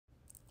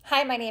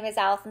Hi, my name is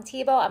Allison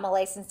Tebow. I'm a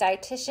licensed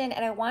dietitian,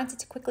 and I wanted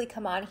to quickly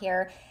come on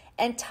here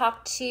and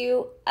talk to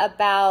you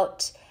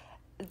about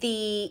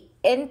the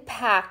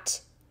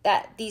impact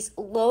that these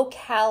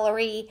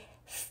low-calorie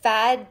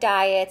fad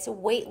diets,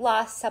 weight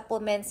loss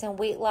supplements, and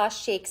weight loss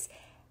shakes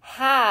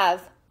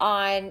have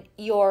on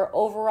your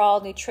overall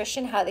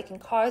nutrition, how they can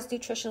cause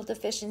nutritional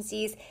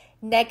deficiencies,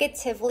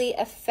 negatively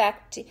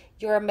affect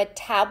your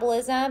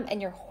metabolism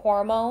and your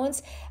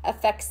hormones,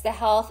 affects the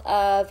health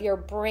of your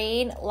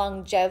brain,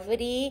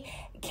 longevity,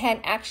 can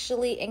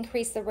actually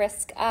increase the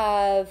risk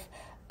of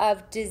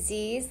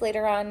disease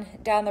later on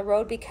down the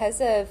road because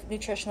of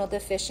nutritional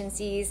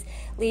deficiencies,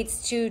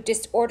 leads to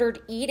disordered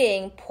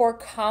eating, poor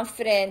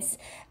confidence,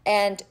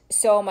 and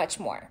so much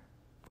more.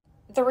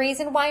 The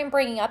reason why I'm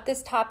bringing up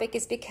this topic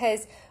is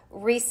because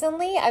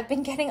recently I've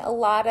been getting a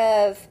lot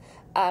of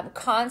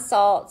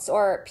consults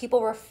or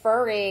people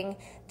referring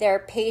their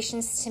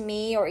patients to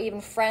me, or even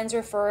friends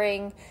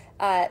referring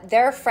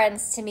their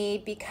friends to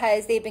me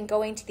because they've been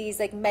going to these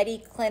like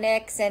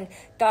clinics and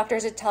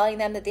doctors are telling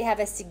them that they have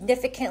a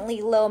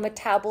significantly low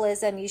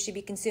metabolism. You should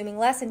be consuming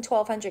less than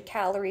 1,200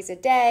 calories a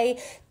day.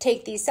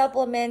 Take these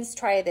supplements,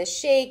 try this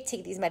shake,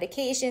 take these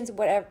medications,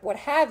 whatever, what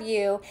have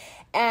you.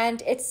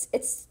 And it's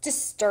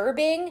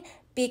disturbing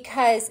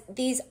because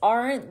these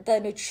aren't the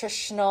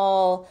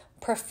nutritional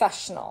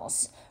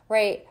professionals,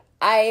 right?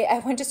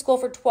 I went to school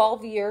for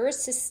 12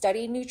 years to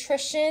study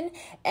nutrition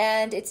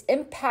and its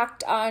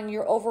impact on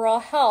your overall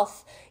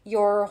health,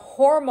 your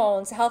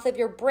hormones, health of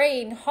your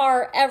brain,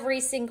 heart, every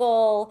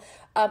single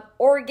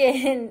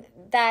organ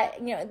that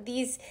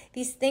these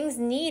things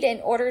need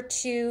in order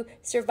to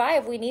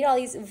survive. We need all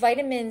these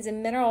vitamins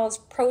and minerals,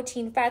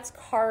 protein, fats,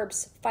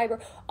 carbs, fiber,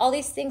 all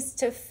these things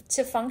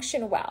to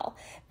function well.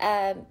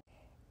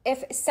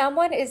 If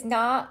someone is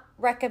not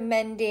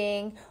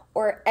recommending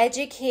or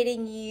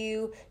educating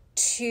you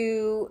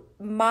to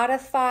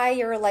modify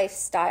your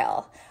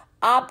lifestyle,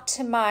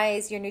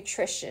 optimize your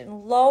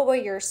nutrition, lower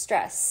your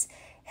stress,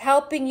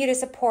 helping you to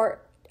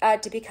support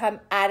to become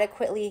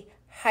adequately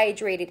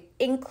hydrated,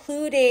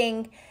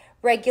 including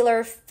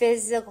regular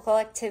physical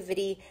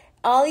activity,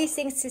 all these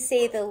things to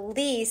say the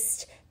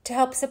least, to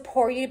help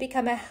support you to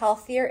become a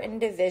healthier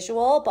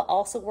individual, but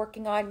also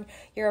working on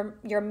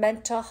your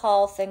mental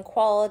health and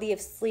quality of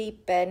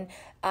sleep and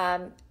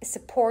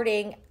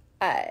supporting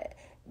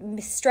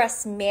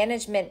stress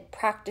management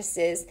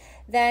practices,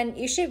 then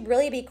you should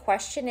really be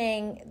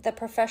questioning the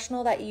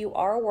professional that you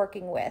are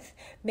working with.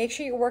 Make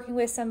sure you're working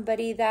with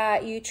somebody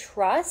that you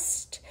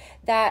trust,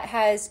 that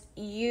has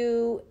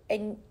you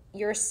and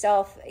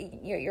yourself,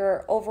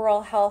 your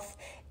overall health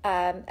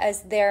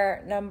as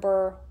their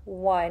number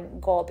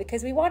one goal,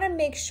 because we want to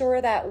make sure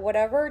that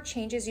whatever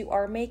changes you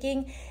are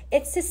making,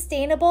 it's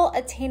sustainable,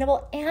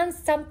 attainable, and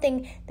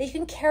something that you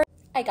can carry.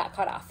 I got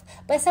cut off,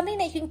 but something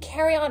that you can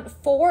carry on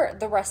for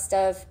the rest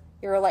of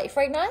your life,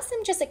 right? Not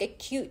some just like a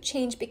cute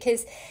change,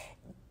 because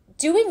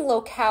doing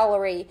low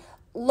calorie,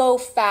 low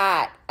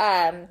fat,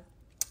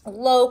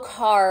 low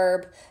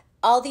carb,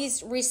 all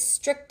these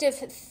restrictive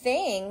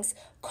things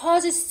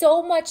causes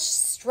so much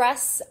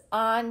stress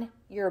on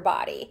your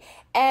body.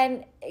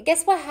 And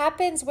guess what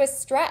happens with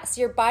stress?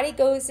 Your body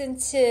goes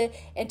into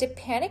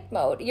panic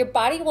mode. Your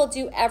body will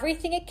do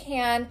everything it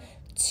can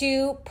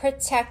to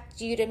protect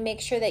you, to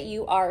make sure that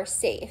you are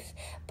safe.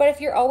 But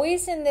if you're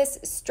always in this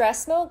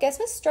stress mode, guess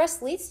what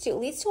stress leads to? It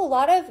leads to a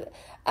lot of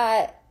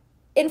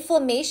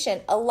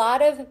inflammation, a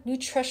lot of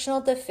nutritional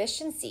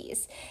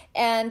deficiencies.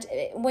 And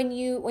when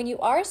you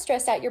are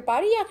stressed out, your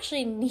body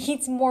actually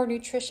needs more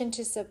nutrition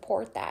to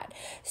support that.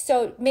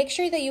 So make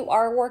sure that you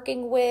are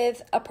working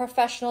with a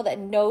professional that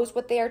knows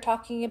what they are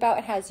talking about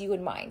and has you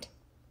in mind.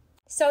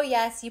 So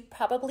yes, you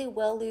probably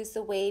will lose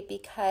the weight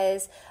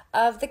because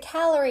of the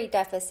calorie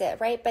deficit,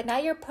 right? But now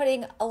you're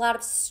putting a lot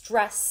of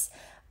stress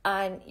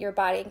on your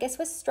body. And guess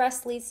what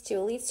stress leads to?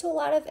 It leads to a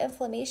lot of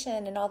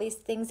inflammation and all these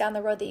things down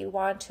the road that you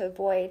want to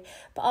avoid.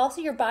 But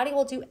also your body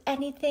will do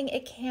anything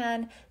it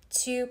can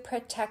to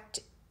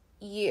protect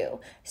you.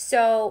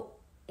 So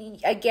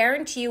I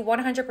guarantee you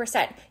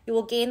 100%, you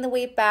will gain the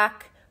weight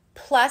back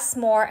plus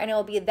more, and it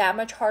will be that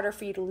much harder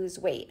for you to lose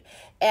weight.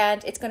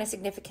 And it's going to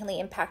significantly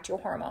impact your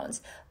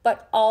hormones.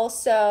 But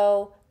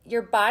also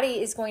your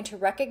body is going to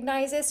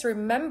recognize this,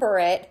 remember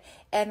it,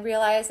 and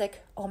realize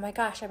like, oh my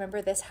gosh, I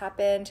remember this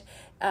happened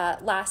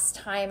last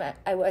time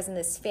I was in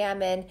this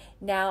famine.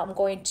 Now I'm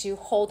going to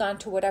hold on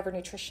to whatever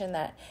nutrition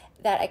that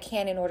I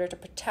can in order to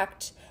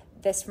protect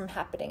this from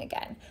happening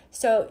again.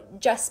 So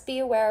just be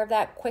aware of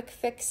that. Quick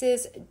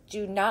fixes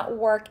do not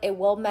work. It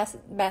will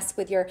mess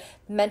with your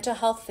mental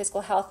health,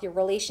 physical health, your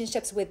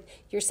relationships with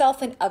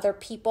yourself and other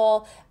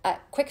people.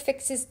 Quick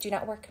fixes do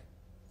not work.